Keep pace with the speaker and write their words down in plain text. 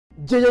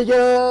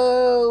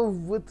Yo,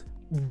 what's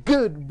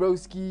good,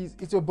 broskies?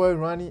 It's your boy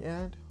Ronnie,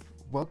 and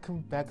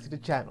welcome back to the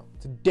channel.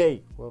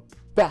 Today, we're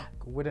back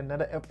with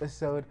another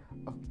episode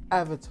of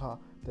Avatar: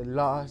 The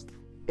Last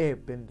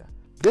Airbender.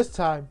 This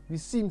time, we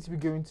seem to be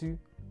going to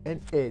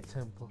an air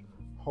temple.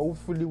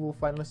 Hopefully, we'll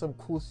find some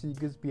cool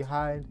secrets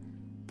behind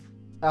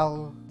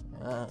Aang's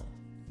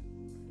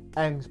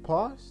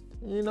past.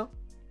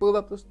 Build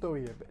up the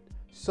story a bit.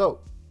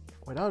 So,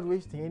 without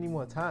wasting any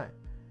more time,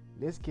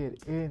 let's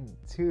get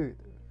into the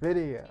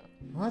video.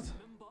 What?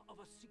 Member of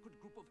a secret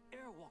group of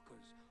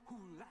airwalkers who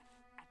laugh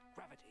at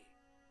gravity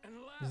and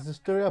laugh This is a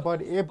story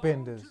about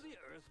airbenders. to the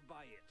earth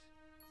by it.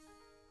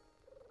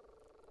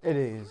 It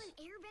is. Aren't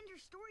airbender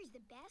stories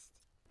the best?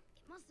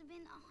 It must have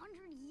been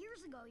 100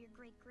 years ago your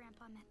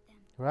great-grandpa met them.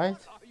 Right?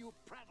 What are you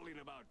prattling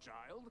about,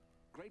 child?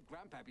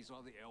 Great-grandpappy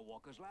saw the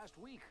airwalkers last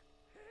week.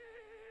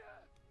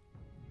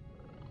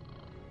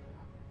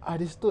 Are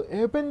there still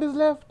airbenders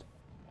left?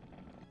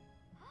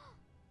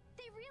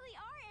 They really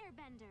are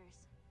airbenders.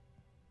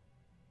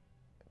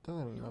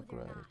 Doesn't No, look they're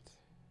right. not.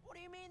 What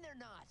do you mean they're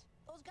not?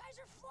 Those guys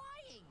are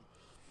flying!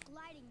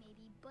 Gliding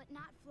maybe, but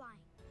not flying.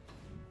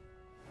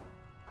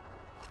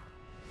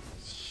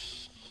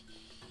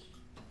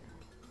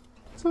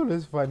 So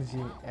it's fun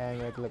seeing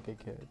Aang act like a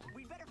kid.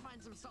 We better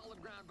find some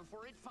solid ground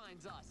before it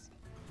finds us.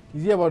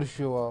 Is he about to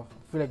show off?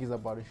 I feel like he's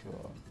about to show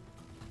off.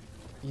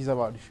 He's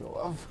about to show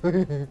off.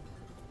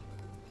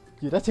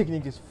 Yeah, that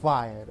technique is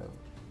fire though.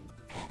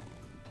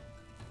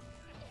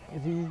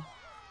 Is he?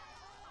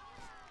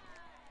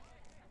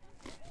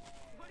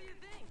 What do you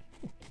think?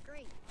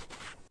 Great.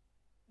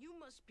 You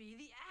must be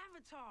the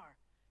Avatar.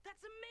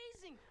 That's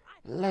amazing.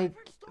 Like- I've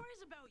heard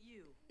stories about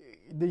you.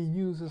 The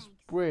news is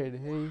spread,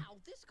 hey. Wow,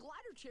 this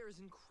glider chair is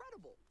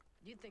incredible.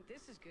 You'd think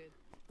this is good.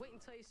 Wait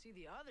until you see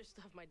the other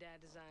stuff my dad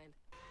designed.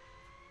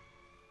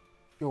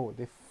 Yo,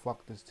 they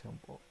fucked this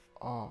temple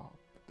up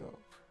though.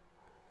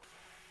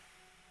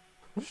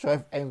 I'm sure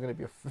if Aang's gonna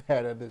be a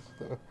fan of this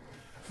though.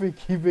 For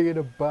keeping it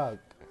a bug.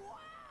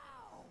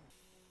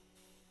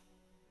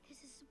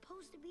 This is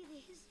supposed to be the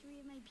history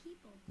of my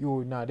people.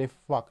 Yo, nah, they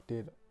fucked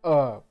it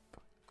up.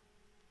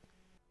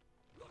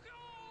 Look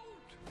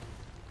out!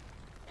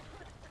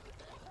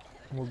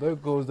 Well, there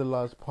goes the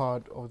last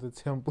part of the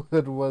temple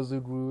that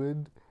wasn't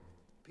ruined.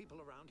 People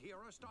around here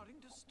are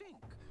starting to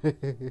stink.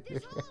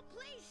 This whole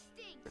place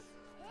stinks.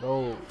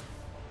 Oh.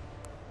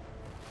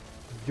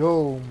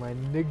 Yo, my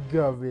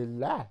nigga,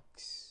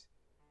 relax.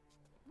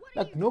 What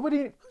Like, are you-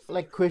 nobody,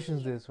 like,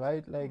 questions this,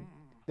 right? Like,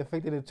 the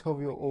fact that a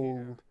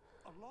 12-year-old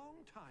A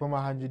long time from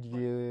 100 ago,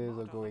 years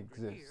not ago 100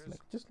 exists. years,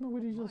 Like, just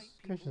nobody my just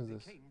people questions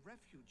this. became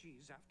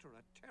refugees after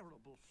a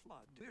terrible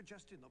flood. We're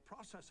just in the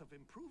process of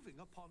improving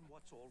upon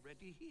what's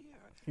already here.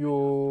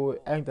 Yo, And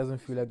after all, Aang doesn't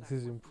feel like isn't this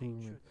is that what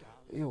improvement. nature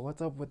does? Yo,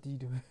 what's up? What are you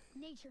doing?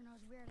 Nature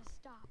knows where to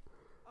stop.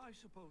 I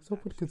suppose What's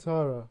up with that's true.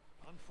 Katara?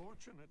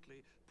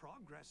 Unfortunately,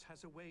 progress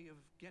has a way of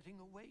getting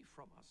away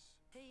from us.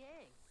 Hey,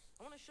 Aang,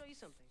 I want to show you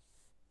something.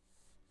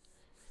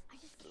 I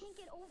just can't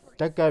get over it.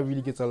 That guy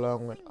really gets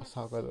along with Nothing I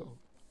can Asaka see. though.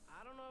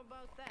 I don't know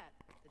about that.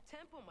 The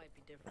temple might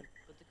be different,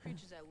 but the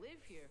creatures that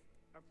live here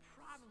are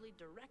probably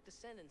direct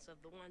descendants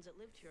of the ones that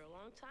lived here a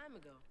long time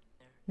ago.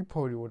 You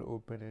probably would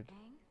open it,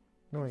 Aang,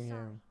 knowing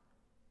sorry. him.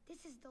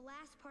 this is the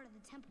last part of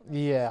the temple. that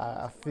Yeah, was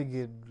I once.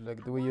 figured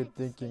like the I way you're wanted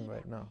to thinking stay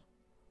right that now.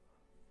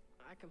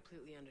 I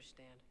completely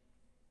understand.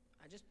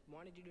 I just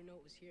wanted you to know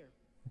it was here.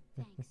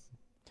 Thanks.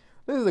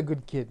 This is a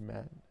good kid,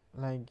 man.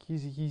 Like he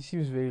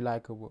seems very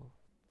likable.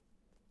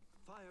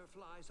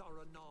 Fireflies are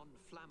a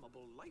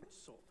non-flammable light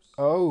source.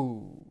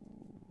 Oh,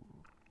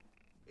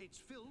 It's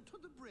filled to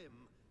the brim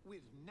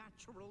with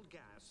natural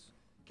gas.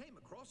 Came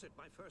across it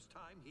my first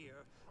time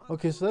here.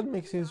 okay. So that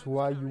makes sense Unfortunately, I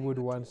why was you carrying would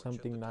a want torch at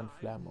something the time.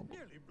 non-flammable.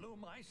 Nearly blew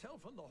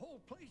myself and the whole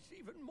place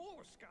even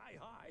more sky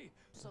high.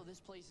 So this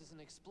place is an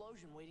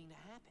explosion waiting to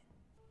happen.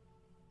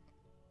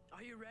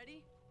 Are you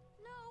ready?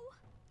 No.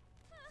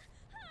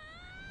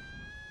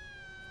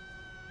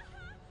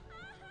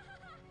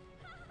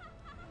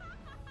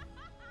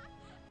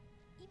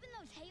 Even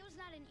though Teo's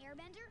not an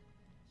airbender,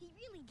 he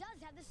really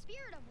does have the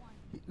spirit of one.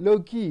 Low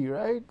key,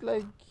 right?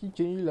 Like he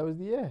genuinely loves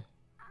the air.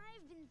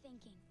 I've been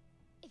thinking,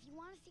 if you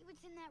want to see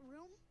what's in that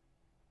room,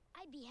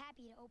 I'd be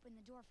happy to open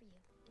the door for you.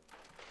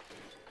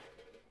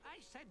 I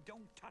said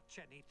don't touch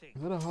anything.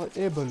 Is that a hot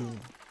air balloon?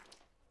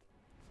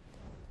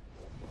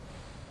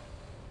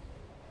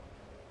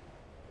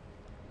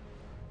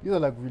 These are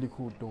like really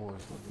cool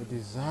doors. Like, the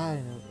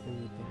design of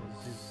everything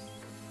is just.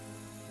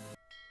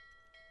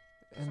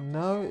 And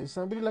now is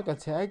somebody like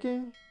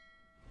attacking?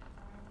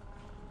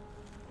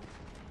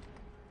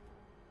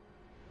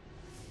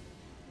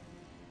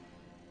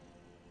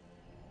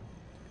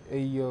 Hey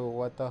yo,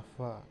 what the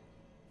fuck?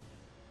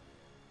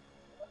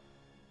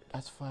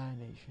 That's Fire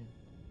Nation.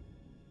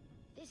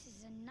 This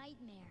is a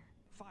nightmare.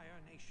 Fire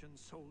Nation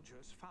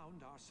soldiers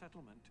found our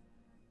settlement.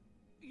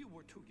 You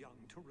were too young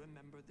to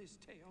remember this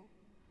tale.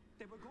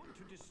 They were going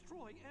to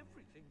destroy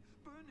everything,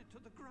 burn it to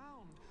the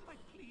ground. I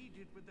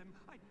pleaded with them.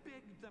 I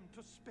begged them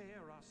to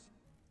spare us.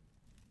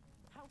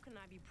 How can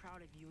I be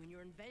proud of you when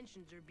your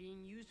inventions are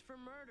being used for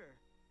murder?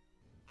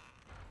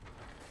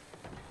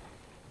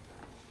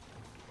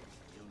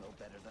 You know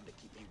better than to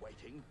keep me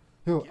waiting.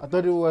 Yo, I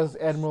thought it was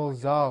Admiral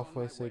Zhao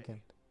for a second.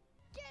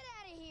 Get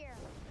out of here!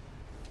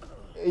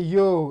 Yo,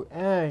 You're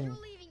Aang,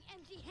 leaving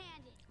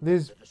empty-handed.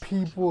 there's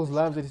people's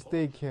lives at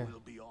stake here. Will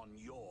be on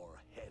your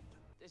head.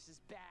 This is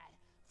bad.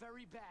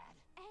 Very bad.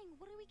 Aang,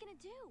 what are we gonna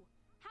do?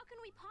 How can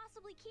we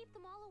possibly keep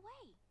them all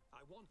away? I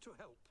want to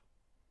help.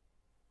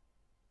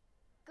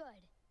 Good.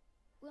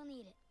 We'll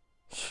need it.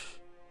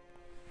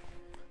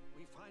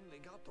 We finally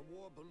got the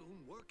war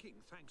balloon working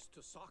thanks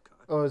to soccer.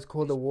 Oh, it's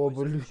called the This war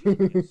boy's a balloon.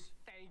 genius.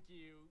 Thank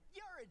you.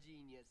 You're a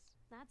genius.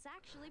 That's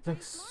actually Like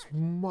pretty smart.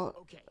 smart.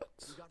 Okay,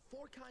 we got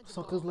 4 kinds of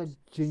Soccer's like bombs.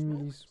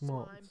 genuinely Smoke,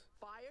 smart. slime,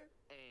 fire,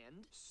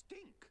 and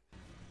Stink.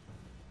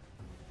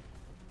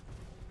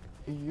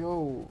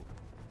 Yo,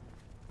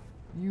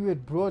 you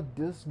had brought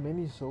this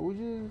many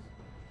soldiers?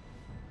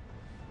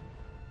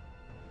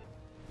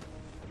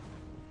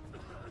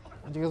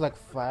 I think it's like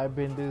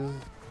firebenders.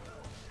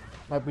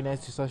 Might be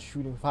nice to start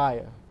shooting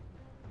fire.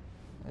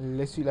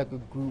 Unless you like a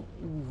group.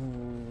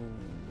 Ooh,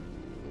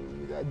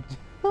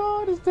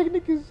 oh, this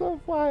technique is so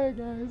fire,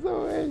 guys.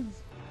 So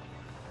is.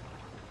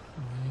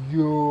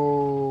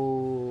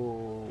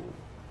 Yo.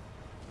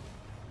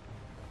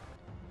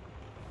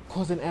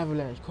 Cause an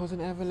avalanche. Cause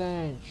an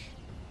avalanche.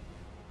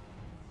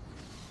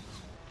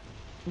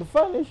 The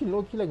Fire Nation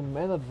low-key like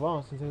man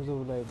advanced in terms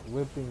of like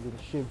weapons and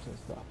ships and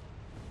stuff.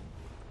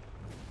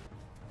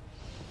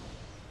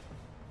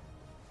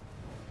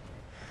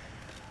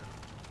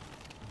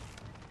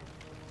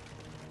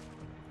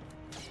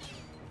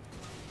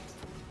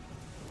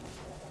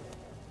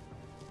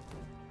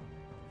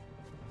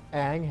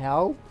 Aang,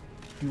 help!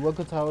 You what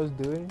Katawa's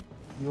doing?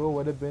 Yo,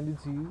 what a bend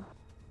it to you?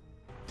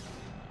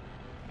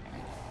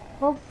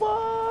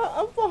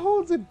 Appa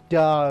holds it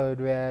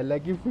down, man.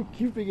 Like if we're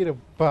keeping it a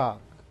buck.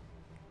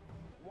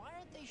 why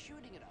aren't they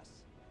shooting at us?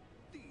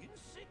 The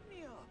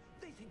insignia.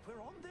 They think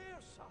we're on their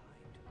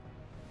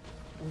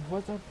side.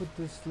 What's up with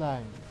this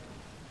slime?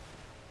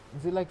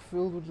 Is it like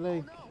filled with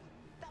like Oh no,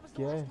 that was the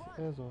gas? last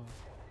one. As well?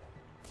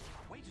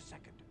 Wait a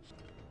second.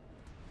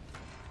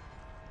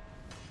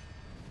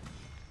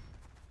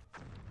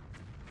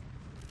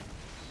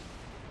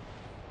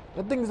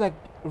 That thing's like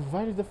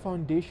right at the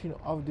foundation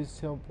of this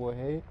temple,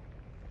 hey?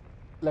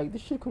 Like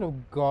this shit could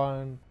have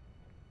gone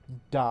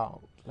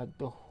down, like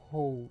the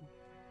whole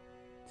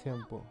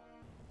temple.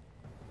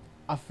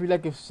 I feel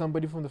like if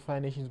somebody from the Fire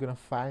Nation is gonna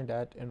find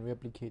that and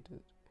replicate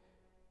it.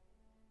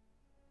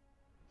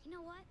 You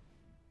know what?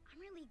 I'm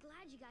really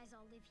glad you guys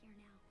all live here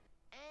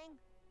now. Aang,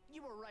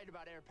 you were right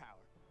about air power.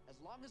 As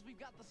long as we've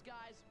got the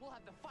skies, we'll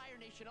have the Fire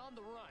Nation on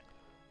the run.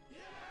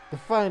 The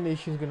Fire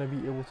Nation is gonna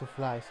be able to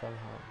fly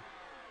somehow.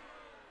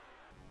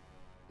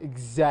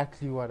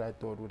 Exactly what I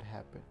thought would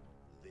happen.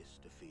 This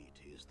defeat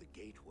is the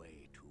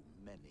gateway to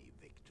many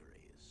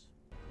victories.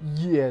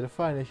 Yeah, the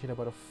Fire Nation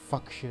about to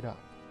fuck shit up.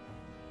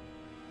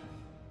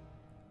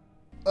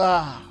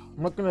 I'm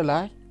not gonna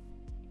lie.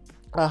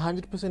 I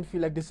 100%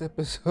 feel like this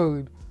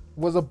episode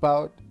was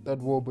about that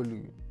war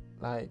balloon.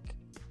 Like,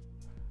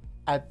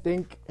 I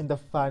think in the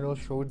final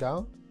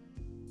showdown,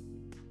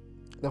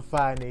 the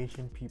Fire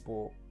Nation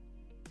people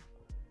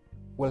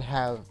will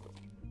have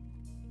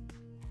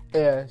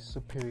air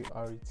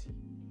superiority.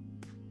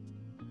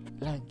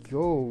 Like,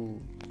 yo,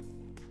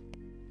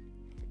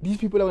 these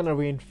people are gonna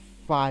rain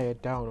fire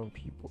down on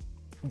people.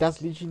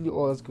 That's literally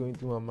all that's going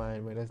through my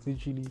mind, man. That's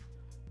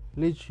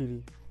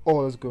literally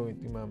all that's going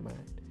through my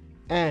mind.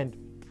 And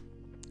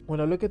when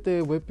I look at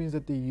the weapons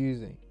that they're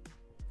using,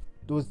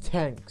 those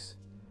tanks,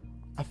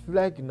 I feel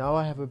like now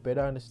I have a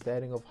better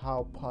understanding of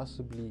how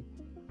possibly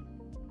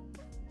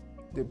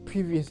the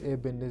previous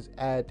airbenders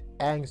at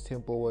Aang's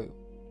temple were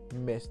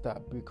messed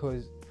up,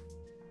 because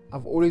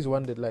I've always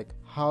wondered, like,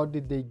 how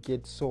did they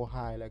get so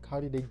high? Like, how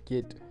did they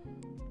get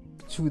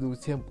to those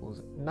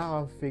temples? Now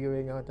I'm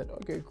figuring out that,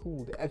 okay,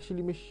 cool, they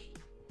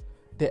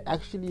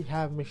actually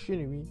have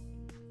machinery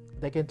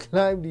that can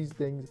climb these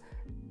things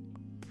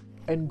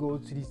and go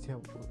to these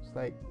temples.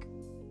 Like,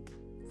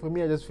 for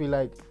me, I just feel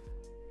like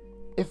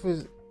if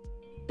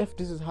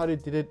this is how they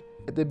did it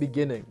at the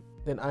beginning,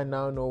 then I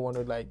now know one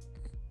of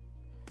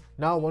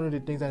the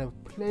things that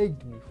have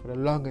plagued me for the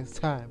longest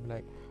time,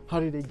 like, how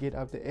did they get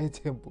up the air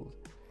temples?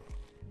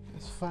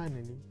 It's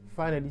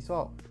finally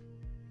solved.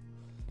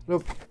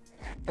 Look,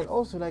 and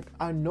also, like,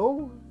 I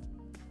know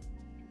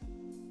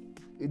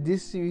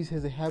this series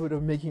has a habit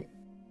of making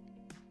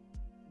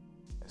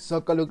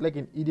Sokka look like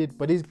an idiot,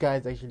 but this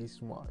guy's actually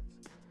smart.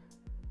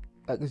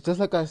 Like, it's just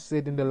like I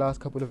said in the last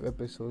couple of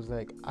episodes,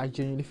 like, I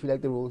genuinely feel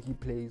like the role he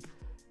plays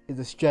is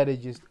the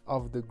strategist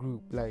of the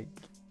group. Like,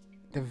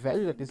 the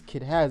value that this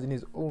kid has in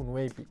his own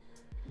way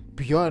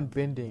beyond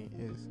bending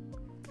is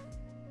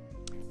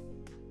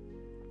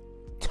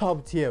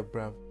top tier,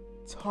 bruv.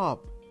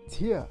 Top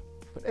tier.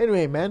 But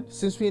anyway, man,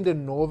 since we're in the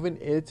Northern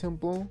Air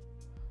Temple,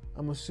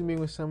 I'm assuming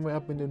we're somewhere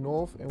up in the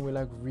north and we're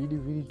like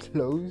really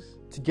close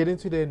to get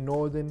into the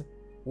Northern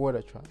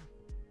Water Tribe.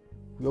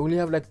 We only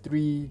have like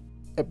 3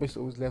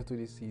 episodes left of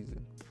this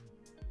season.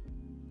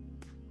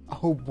 I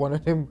hope one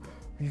of them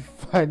we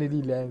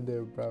finally land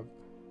there, bruv.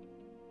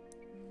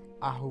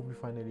 I hope we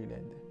finally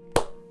land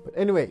there. But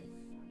anyway,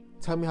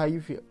 tell me how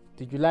you feel.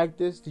 Did you like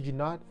this? Did you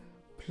not?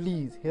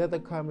 Please hit up the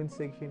comment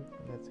section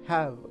and let's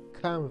have a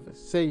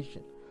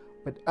conversation.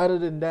 But other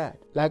than that,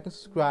 like and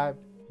subscribe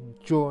and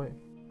join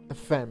the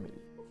family.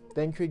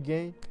 Thank you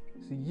again.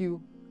 See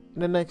you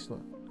in the next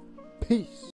one. Peace.